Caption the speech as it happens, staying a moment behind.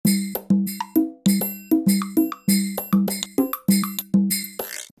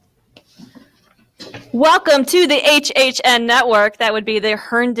Welcome to the HHN Network. That would be the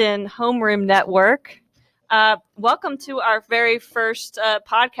Herndon Homeroom Network. Welcome to our very first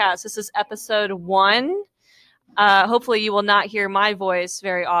podcast. This is episode 1. Hopefully you will not hear my voice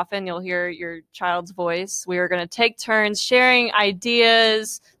very often. You'll hear your child's voice. We are going to take turns sharing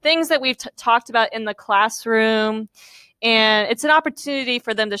ideas, things that we've talked about in the classroom. And it's an opportunity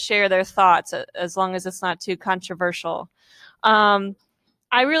for them to share their thoughts as long as it's not too controversial.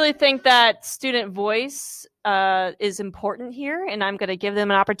 I really think that student voice is important here, and I'm going to give them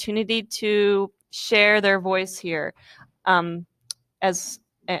an opportunity to share their voice here. As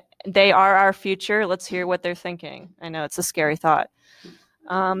they are our future, let's hear what they're thinking. I know it's a scary thought.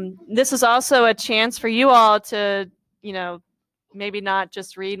 This is also a chance for you all to, maybe not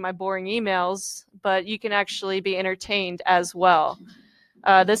just read my boring emails, but you can actually be entertained as well.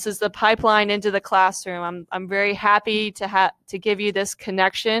 This is the pipeline into the classroom. I'm very happy to give you this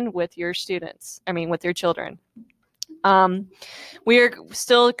connection with your with your children. We are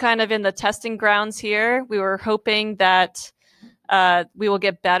still kind of in the testing grounds here. We were hoping that we will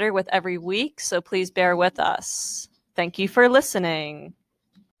get better with every week, so please bear with us. Thank you for listening.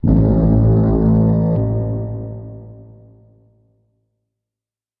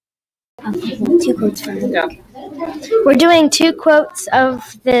 Okay, 2 quotes from the week. We're doing 2 quotes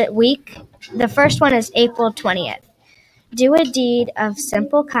of the week. The first one is April 20th. Do a deed of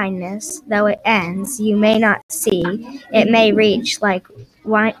simple kindness, though it ends you may not see. It may reach like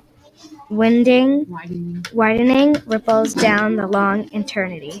widening ripples down the long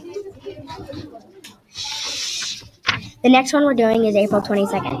eternity. The next one we're doing is April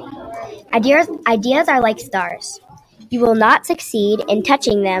 22nd. Ideas are like stars. You will not succeed in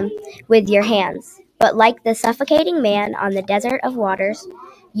touching them with your hands, but like the suffocating man on the desert of waters,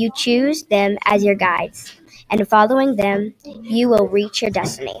 you choose them as your guides, and following them, you will reach your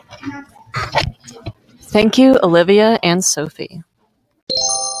destiny. Thank you, Olivia and Sophie.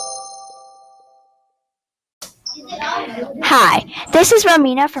 Hi, this is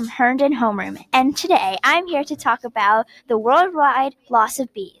Romina from Herndon Homeroom, and today I'm here to talk about the worldwide loss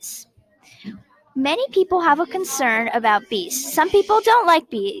of bees. Many people have a concern about bees. Some people don't like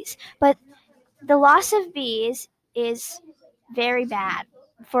bees, but the loss of bees is very bad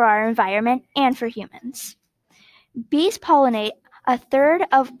for our environment and for humans. Bees pollinate a third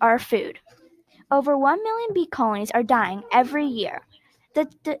of our food. Over 1 million bee colonies are dying every year. The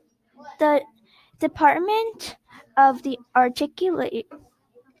Department of the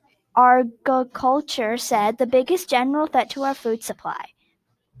Agriculture said the biggest general threat to our food supply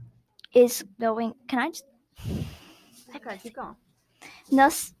is going. Keep going.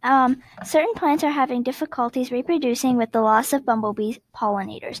 Certain plants are having difficulties reproducing with the loss of bumblebee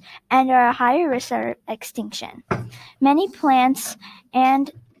pollinators and are a higher risk of extinction. Many plants and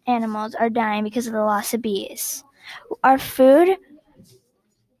animals are dying because of the loss of bees.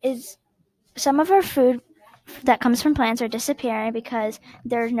 Some of our food that comes from plants are disappearing because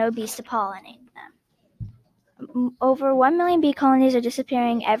there's no bees to pollinate them. Over 1 million bee colonies are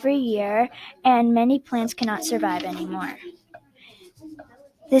disappearing every year, and many plants cannot survive anymore.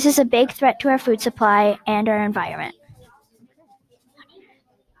 This is a big threat to our food supply and our environment.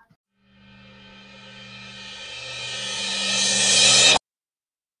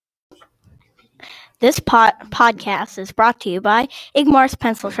 This podcast is brought to you by Igmar's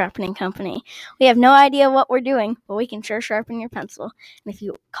Pencil Sharpening Company. We have no idea what we're doing, but we can sure sharpen your pencil. And if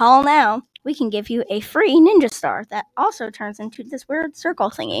you call now, we can give you a free Ninja Star that also turns into this weird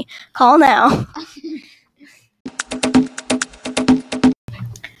circle thingy. Call now.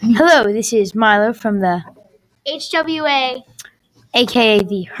 Hello, this is Milo from the HWA, aka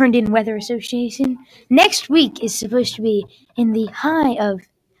the Herndon Weather Association. Next week is supposed to be in the high of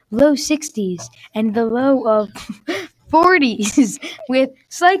low 60s and the low of 40s with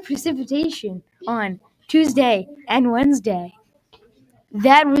slight precipitation on Tuesday and Wednesday.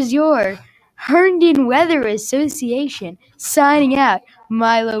 That was your Herndon Weather Association signing out,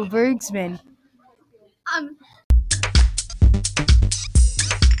 Milo Bergsman.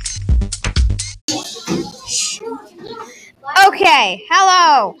 Okay,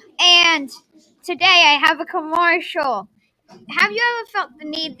 hello, and today I have a commercial. Have you ever felt the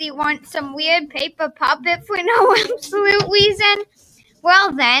need to want some weird paper puppet for no absolute reason?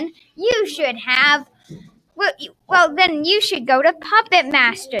 Well then, you should go to Puppet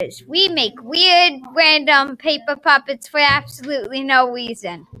Masters. We make weird, random paper puppets for absolutely no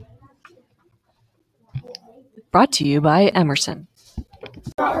reason. Brought to you by Emerson.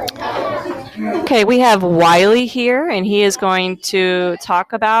 Okay, we have Wiley here, and he is going to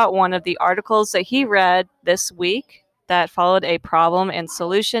talk about one of the articles that he read this week that followed a problem and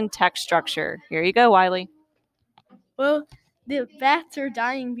solution text structure. Here you go, Wiley. Well, the bats are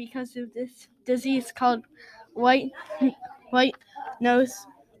dying because of this disease called white nose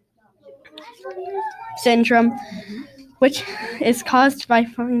syndrome, which is caused by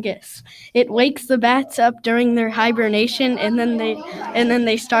fungus. It wakes the bats up during their hibernation, and then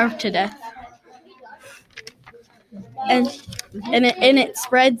they starve to death. And it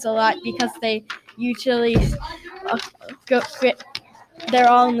spreads a lot because they usually they're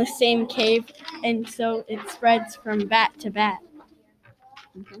all in the same cave, and so it spreads from bat to bat.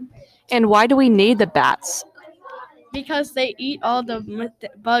 And why do we need the bats? Because they eat all the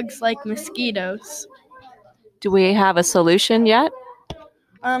bugs like mosquitoes. Do we have a solution yet?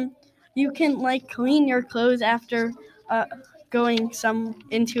 You can clean your clothes after going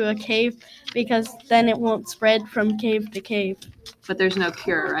into a cave, because then it won't spread from cave to cave. But there's no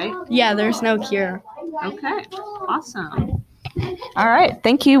cure, right? Yeah, there's no cure. Okay, awesome. All right,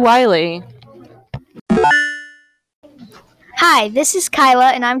 thank you, Wiley. Hi, this is Kyla,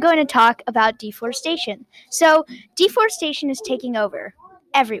 and I'm going to talk about deforestation. So, deforestation is taking over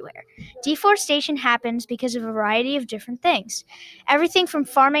everywhere. Deforestation happens because of a variety of different things. Everything from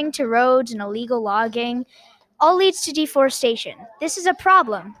farming to roads and illegal logging all leads to deforestation. This is a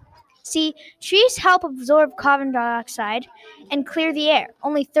problem. See, trees help absorb carbon dioxide and clear the air.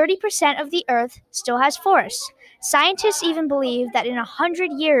 Only 30% of the Earth still has forests. Scientists even believe that in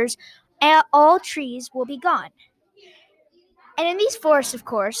 100 years, all trees will be gone. And in these forests, of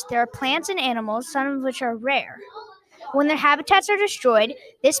course, there are plants and animals, some of which are rare. When their habitats are destroyed,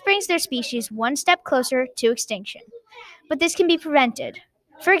 this brings their species one step closer to extinction. But this can be prevented.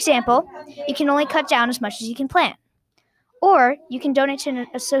 For example, you can only cut down as much as you can plant. Or you can donate to an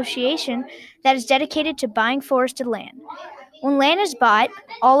association that is dedicated to buying forested land. When land is bought,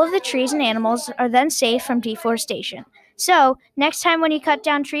 all of the trees and animals are then safe from deforestation. So, next time when you cut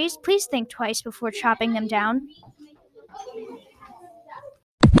down trees, please think twice before chopping them down.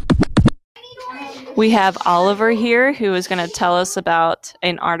 We have Oliver here, who is going to tell us about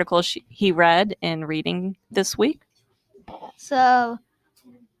an article he read in reading this week. So,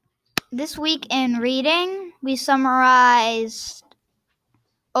 this week in reading, we summarized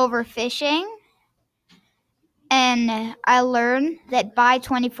overfishing, and I learned that by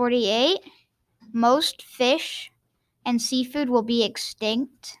 2048, most fish and seafood will be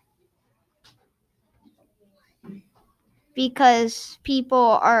extinct because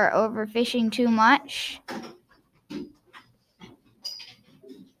people are overfishing too much.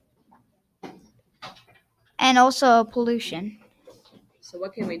 And also pollution. So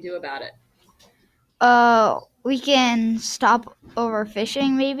what can we do about it? We can stop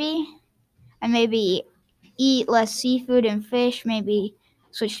overfishing maybe, and maybe eat less seafood and fish, maybe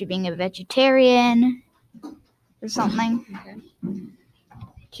switch to being a vegetarian or something. Okay.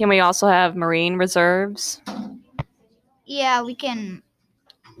 Can we also have marine reserves? Yeah, we can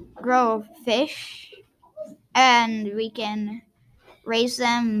grow fish, and we can raise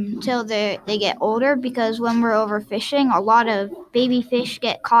them till they get older, because when we're overfishing, a lot of baby fish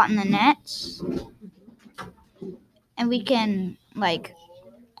get caught in the nets. And we can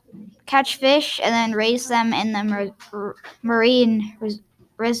catch fish and then raise them in the marine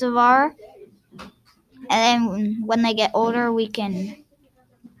reservoir. And then when they get older, we can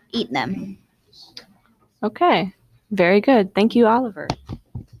eat them. Okay, very good. Thank you, Oliver.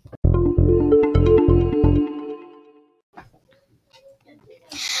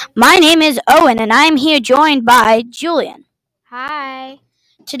 My name is Owen, and I'm here joined by Julian. Hi.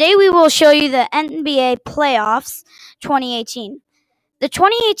 Today we will show you the NBA playoffs 2018. The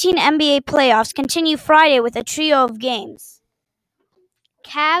 2018 NBA playoffs continue Friday with a trio of games.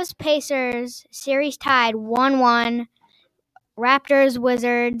 Cavs-Pacers series tied 1-1.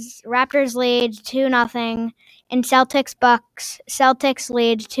 Raptors-Wizards. Raptors lead 2-0. And Celtics-Bucks. Celtics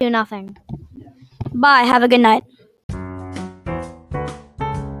lead 2-0. Bye. Have a good night.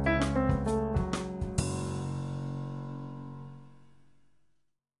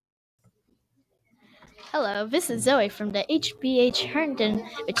 Hello, this is Zoe from the HBH Herndon,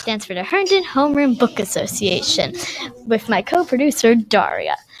 which stands for the Herndon Homeroom Book Association, with my co-producer,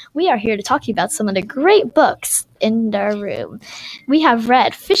 Daria. We are here to talk to you about some of the great books in our room. We have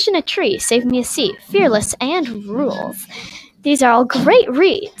read Fish in a Tree, Save Me a Seat, Fearless, and Rules. These are all great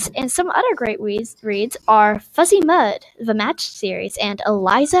reads, and some other great reads are Fuzzy Mud, the Match series, and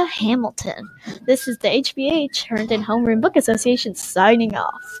Eliza Hamilton. This is the HBH Herndon Homeroom Book Association signing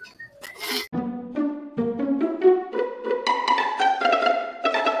off.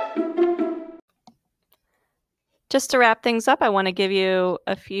 Just to wrap things up, I want to give you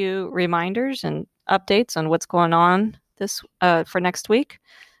a few reminders and updates on what's going on for next week.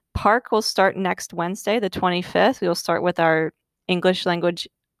 Park will start next Wednesday, the 25th. We will start with our English language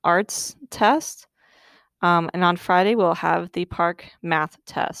arts test. And on Friday, we'll have the Park math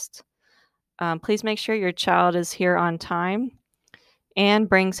test. Please make sure your child is here on time and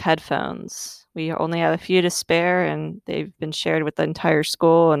brings headphones. We only have a few to spare, and they've been shared with the entire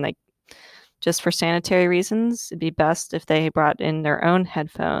school, and just for sanitary reasons, it'd be best if they brought in their own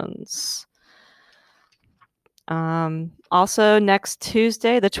headphones. Also, next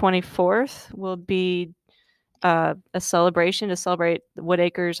Tuesday, the 24th, will be a celebration to celebrate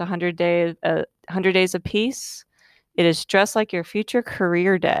Woodacre's 100 Days of Peace. It is Dress Like Your Future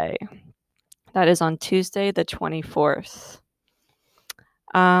Career Day. That is on Tuesday, the 24th.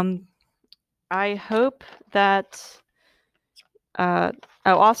 I hope that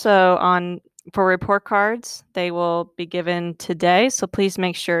also for report cards, they will be given today. So please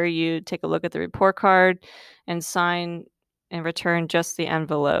make sure you take a look at the report card and sign and return just the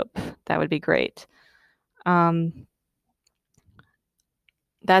envelope. That would be great.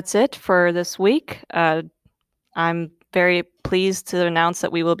 That's it for this week. I'm very pleased to announce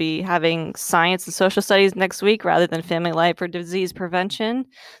that we will be having science and social studies next week rather than family life or disease prevention.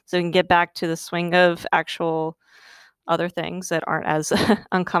 So we can get back to the swing of actual other things that aren't as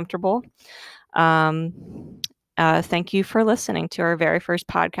uncomfortable. Thank you for listening to our very first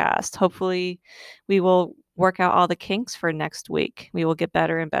podcast. Hopefully we will work out all the kinks for next week. We will get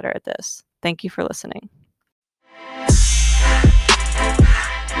better and better at this. Thank you for listening.